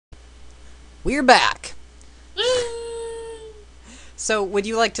We're back. So, would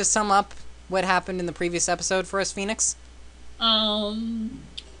you like to sum up what happened in the previous episode for us, Phoenix? I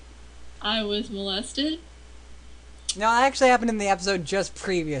was molested. No, it actually happened in the episode just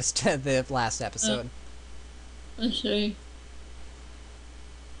previous to the last episode. Let's see.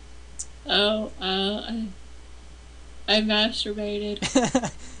 Oh, I masturbated.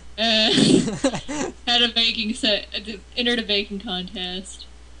 Had a baking entered a baking contest.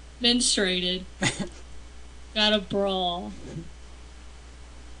 Menstruated. Got a brawl.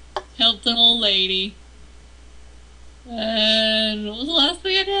 Helped an old lady. And what was the last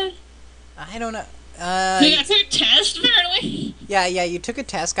thing I did? I don't know. I took a test, apparently. Yeah, you took a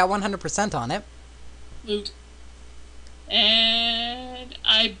test, got 100% on it. Loot. And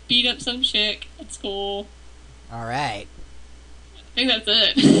I beat up some chick at school. Alright. I think that's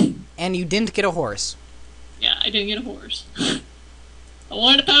it. And you didn't get a horse. Yeah, I didn't get a horse. I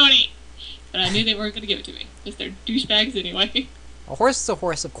wanted a pony. But I knew they weren't going to give it to me. Because they're douchebags anyway. A horse is a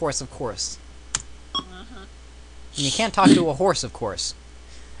horse, of course, of course. Uh-huh. And you can't talk to a horse, of course.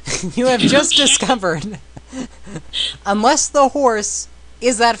 You have just discovered, unless the horse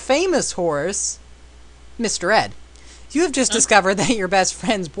is that famous horse, Mr. Ed, you have just discovered that your best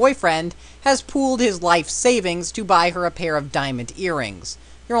friend's boyfriend has pooled his life savings to buy her a pair of diamond earrings.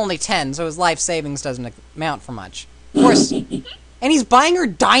 You're only 10, so his life savings doesn't amount for much. Of course. And he's buying her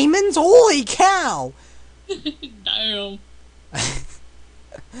diamonds? Holy cow! Damn. I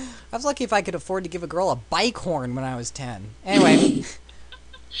was lucky if I could afford to give a girl a bike horn when I was 10. Anyway,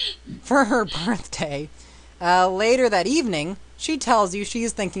 for her birthday, later that evening, she tells you she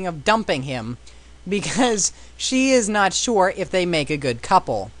is thinking of dumping him because she is not sure if they make a good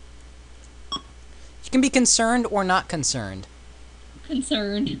couple. You can be concerned or not concerned.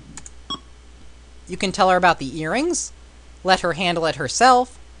 Concerned. You can tell her about the earrings, let her handle it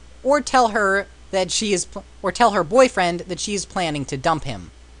herself, or tell her tell her boyfriend that she is planning to dump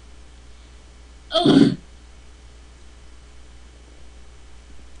him. Oh.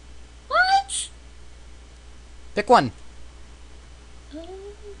 What? Pick one.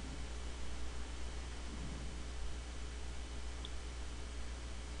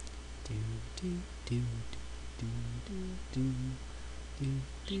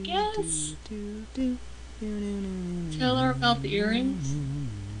 I guess. Tell her about the earrings.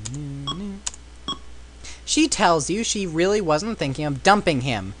 She tells you she really wasn't thinking of dumping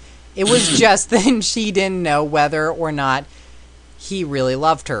him. It was just that she didn't know whether or not he really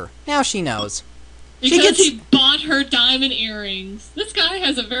loved her. Now she knows. Because he bought her diamond earrings. This guy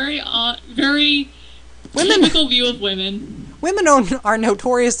has a very typical view of women. Women are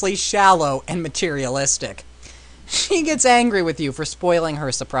notoriously shallow and materialistic. She gets angry with you for spoiling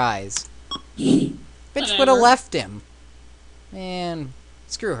her surprise. Bitch would have left him. Man,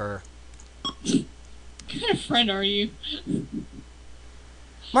 screw her. What kind of friend are you?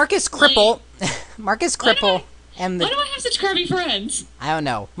 Marcus Cripple, and the... Why do I have such curvy friends? I don't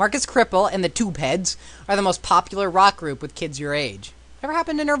know. Marcus Cripple and the Tubeheads are the most popular rock group with kids your age. Whatever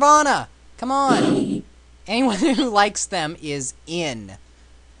happened to Nirvana? Come on. Anyone who likes them is in.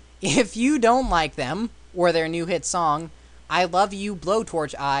 If you don't like them, or their new hit song, I Love You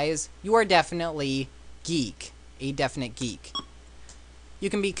Blowtorch Eyes, you are definitely geek. A definite geek. You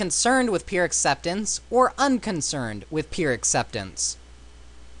can be concerned with peer acceptance, or unconcerned with peer acceptance.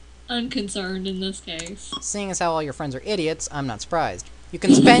 Unconcerned in this case. Seeing as how all your friends are idiots, I'm not surprised. You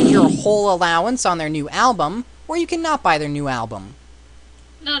can spend your whole allowance on their new album, or you can not buy their new album.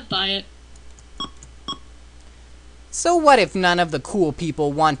 Not buy it. So what if none of the cool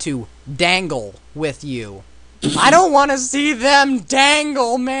people want to dangle with you? I don't want to see them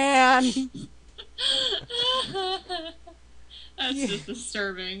dangle, man! That's just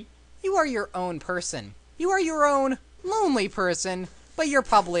disturbing. You are your own person. You are your own lonely person, but you're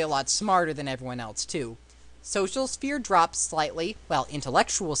probably a lot smarter than everyone else, too. Social sphere drops slightly, while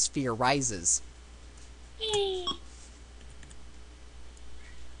intellectual sphere rises.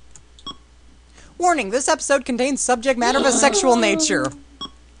 Warning, this episode contains subject matter of a sexual nature.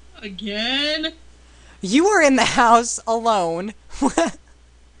 Again? You are in the house alone.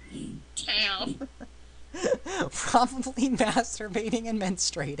 Damn. Probably masturbating and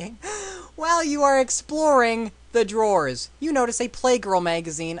menstruating. While you are exploring the drawers, you notice a Playgirl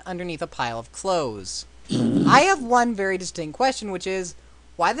magazine underneath a pile of clothes. I have one very distinct question, which is,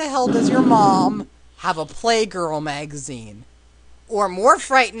 why the hell does your mom have a Playgirl magazine? Or more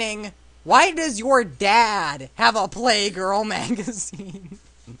frightening, why does your dad have a Playgirl magazine?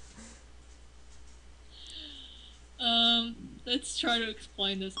 Let's try to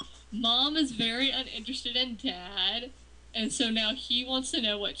explain this. Mom is very uninterested in Dad. And so now he wants to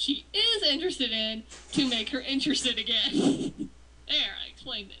know what she is interested in to make her interested again. There, I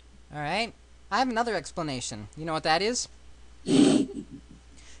explained it. Alright. I have another explanation. You know what that is?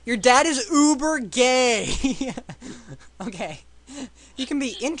 Your dad is uber gay! Okay. You can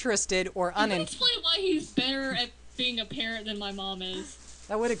be interested or Can you uninterested. explain why he's better at being a parent than my mom is?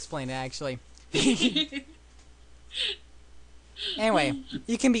 That would explain it, actually. Anyway,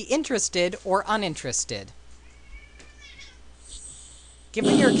 you can be interested or uninterested.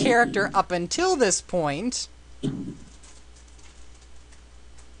 Given your character up until this point...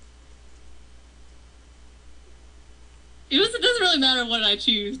 It doesn't really matter what I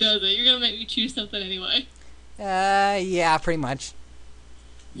choose, does it? You're gonna make me choose something anyway. Yeah, pretty much.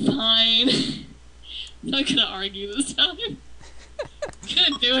 Fine. I'm not gonna argue this time. I'm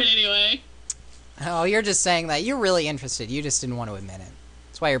gonna do it anyway. Oh, you're just saying that. You're really interested. You just didn't want to admit it.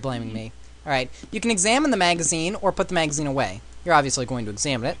 That's why you're blaming me. Alright, you can examine the magazine or put the magazine away. You're obviously going to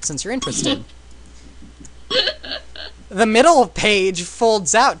examine it, since you're interested. The middle page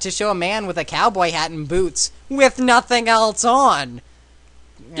folds out to show a man with a cowboy hat and boots, with nothing else on.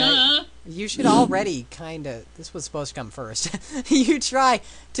 Duh. You should already kinda... This was supposed to come first. You try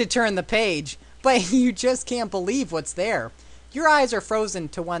to turn the page, but you just can't believe what's there. Your eyes are frozen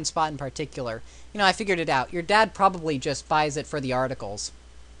to one spot in particular. You know, I figured it out. Your dad probably just buys it for the articles.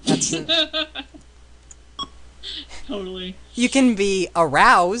 That's... Totally. You can be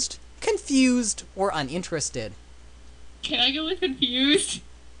aroused, confused, or uninterested. Can I go with confused?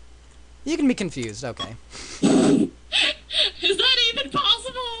 You can be confused, okay. Is that even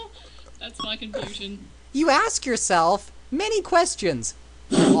possible? That's my confusion. You ask yourself many questions.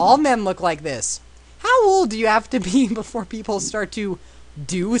 All men look like this. How old do you have to be before people start to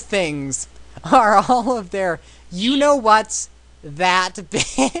do things? Are all of their you-know-whats that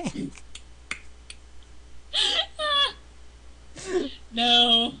big?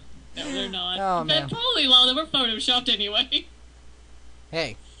 No. No, they're not. Oh, man. Probably a lot of them were photoshopped anyway.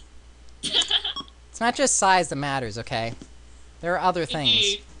 Hey. It's not just size that matters, okay? There are other things.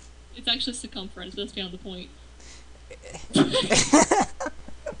 Indeed. It's actually circumference. That's beyond the point.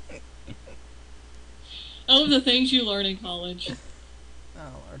 Oh, the things you learn in college.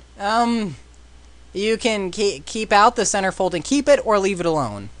 Oh, Lord. You can keep out the centerfold and keep it, or leave it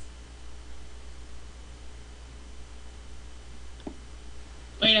alone.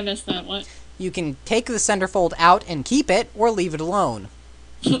 Wait, I missed that. What? You can take the centerfold out and keep it, or leave it alone.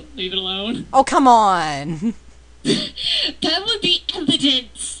 Leave it alone. Oh, come on! That would be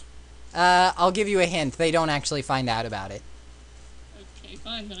evidence. I'll give you a hint. They don't actually find out about it. Okay,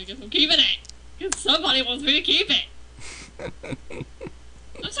 fine. Then I guess I'm keeping it. Because somebody wants me to keep it.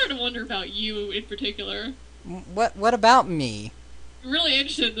 I'm starting to wonder about you in particular. What about me? I'm really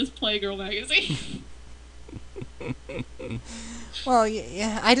interested in this Playgirl magazine. Well,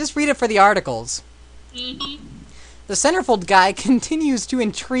 yeah, I just read it for the articles. Mm-hmm. The centerfold guy continues to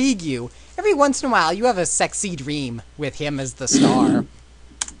intrigue you. Every once in a while, you have a sexy dream with him as the star.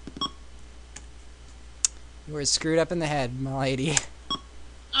 You were screwed up in the head, my lady.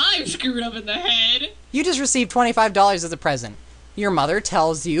 I'm screwed up in the head. You just received $25 as a present. Your mother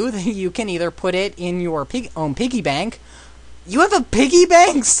tells you that you can either put it in your own piggy bank. You have a piggy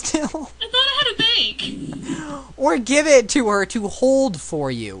bank still? I thought I had a bank. Or give it to her to hold for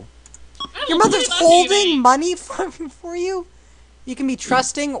you. Your will mother's put it in my holding piggy money for you? You can be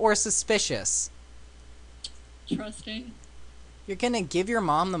trusting or suspicious. bank. Trusting. You're gonna give your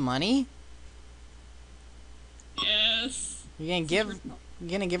mom the money? Yes. You're gonna give her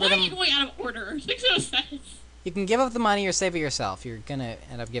Why are you the... going out of order? It makes no sense. You can give up the money or save it yourself. You're gonna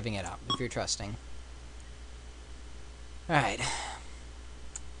end up giving it up if you're trusting. Alright.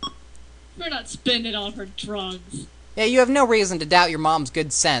 We're not spending on her drugs. Yeah, you have no reason to doubt your mom's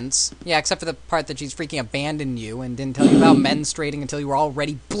good sense. Yeah, except for the part that she's freaking abandoned you and didn't tell you about menstruating until you were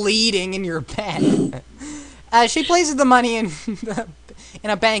already bleeding in your bed. She places the money in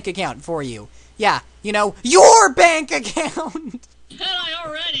a bank account for you. Yeah, you know, your bank account! That I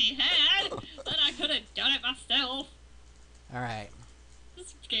already had. Then I could have done it myself. Alright.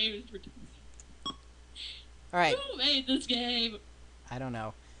 This game is ridiculous. Alright. Who made this game? I don't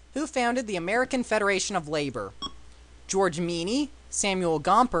know. Who founded the American Federation of Labor? George Meany, Samuel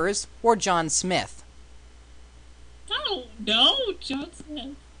Gompers, or John Smith? I don't know, John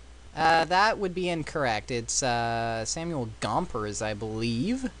Smith. That would be incorrect. It's Samuel Gompers, I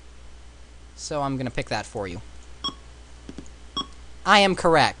believe. So I'm gonna pick that for you. I am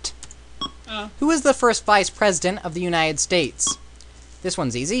correct. Who is the first Vice President of the United States? This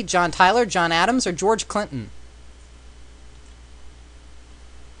one's easy. John Tyler, John Adams, or George Clinton?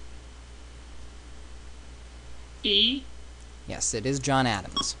 B. Yes, it is John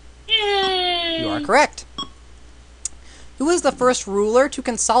Adams. Yay! You are correct. Who was the first ruler to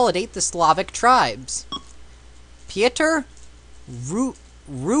consolidate the Slavic tribes? Pieter,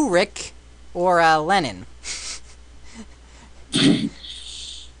 Rurik, or Lenin?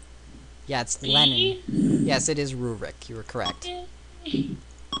 Yeah, it's Lenin. Yes, it is Rurik. You were correct. Yay.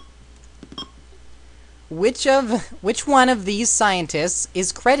 Which one of these scientists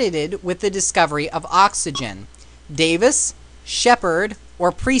is credited with the discovery of oxygen? Davis, Shepard,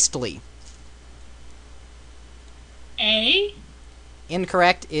 or Priestley? A?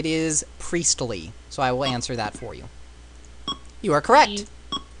 Incorrect. It is Priestley. So I will answer that for you. You are correct.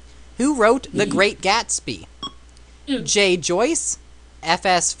 Who wrote The Great Gatsby? J. Joyce,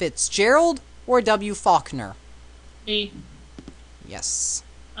 F.S. Fitzgerald, or W. Faulkner? B. Yes.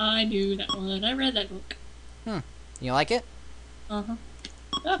 I knew that one. I read that book. You like it? Uh-huh.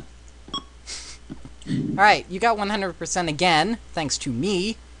 Oh. Alright, you got 100% again, thanks to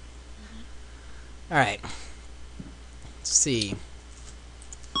me. Alright. Let's see.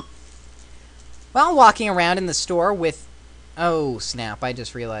 While walking around in the store with... Oh, snap. I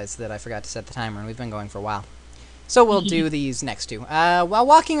just realized that I forgot to set the timer, and we've been going for a while. So we'll do these next two. While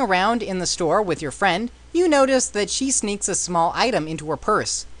walking around in the store with your friend, you notice that she sneaks a small item into her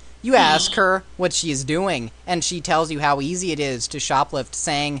purse. You ask her what she is doing, and she tells you how easy it is to shoplift,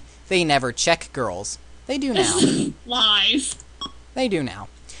 saying, "They never check girls." They do now. Lies. They do now.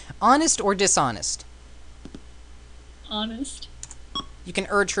 Honest or dishonest? Honest. You can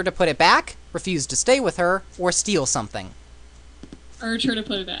urge her to put it back, refuse to stay with her, or steal something. Urge her to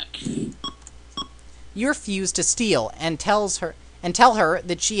put it back. You refuse to steal and tell her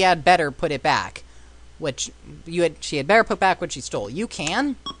that she had better put it back. She had better put back what she stole. You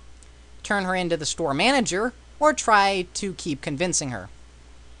can turn her into the store manager, or try to keep convincing her.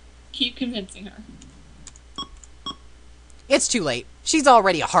 Keep convincing her. It's too late. She's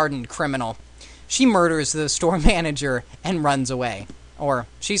already a hardened criminal. She murders the store manager and runs away. Or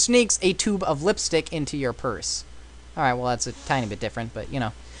she sneaks a tube of lipstick into your purse. Alright, well that's a tiny bit different, but you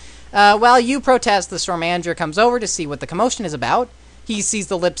know. While you protest, the store manager comes over to see what the commotion is about. He sees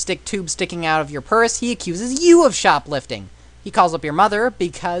the lipstick tube sticking out of your purse. He accuses you of shoplifting. He calls up your mother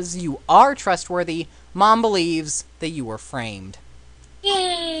because you are trustworthy. Mom believes that you were framed.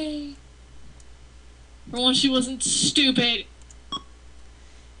 Yay! For once she wasn't stupid.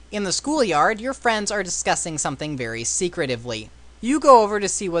 In the schoolyard, your friends are discussing something very secretively. You go over to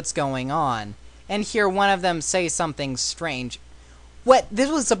see what's going on, and hear one of them say something strange. What?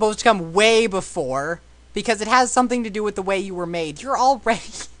 This was supposed to come way before, because it has something to do with the way you were made. You're already...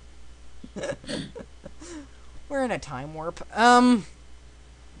 We're in a time warp.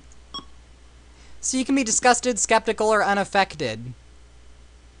 So you can be disgusted, skeptical, or unaffected.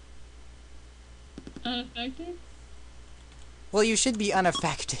 Unaffected? Well, you should be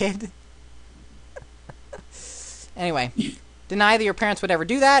unaffected. Anyway, deny that your parents would ever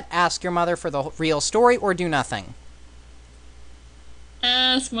do that, ask your mother for the real story, or do nothing.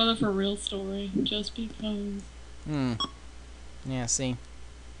 Ask mother for a real story, just because. Yeah, see.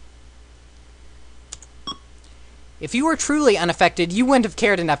 If you were truly unaffected, you wouldn't have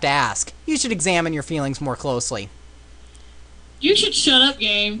cared enough to ask. You should examine your feelings more closely. You should shut up,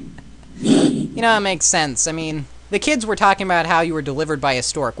 game. You know, it makes sense. I mean, the kids were talking about how you were delivered by a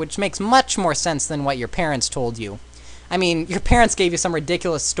stork, which makes much more sense than what your parents told you. I mean, your parents gave you some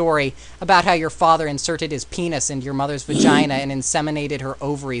ridiculous story about how your father inserted his penis into your mother's vagina and inseminated her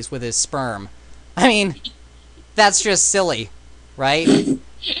ovaries with his sperm. I mean, that's just silly, right?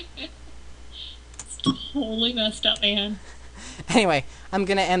 Totally messed up, man. Anyway, I'm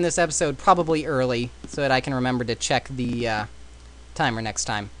going to end this episode probably early so that I can remember to check the timer next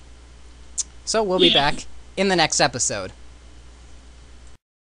time. So we'll be back in the next episode.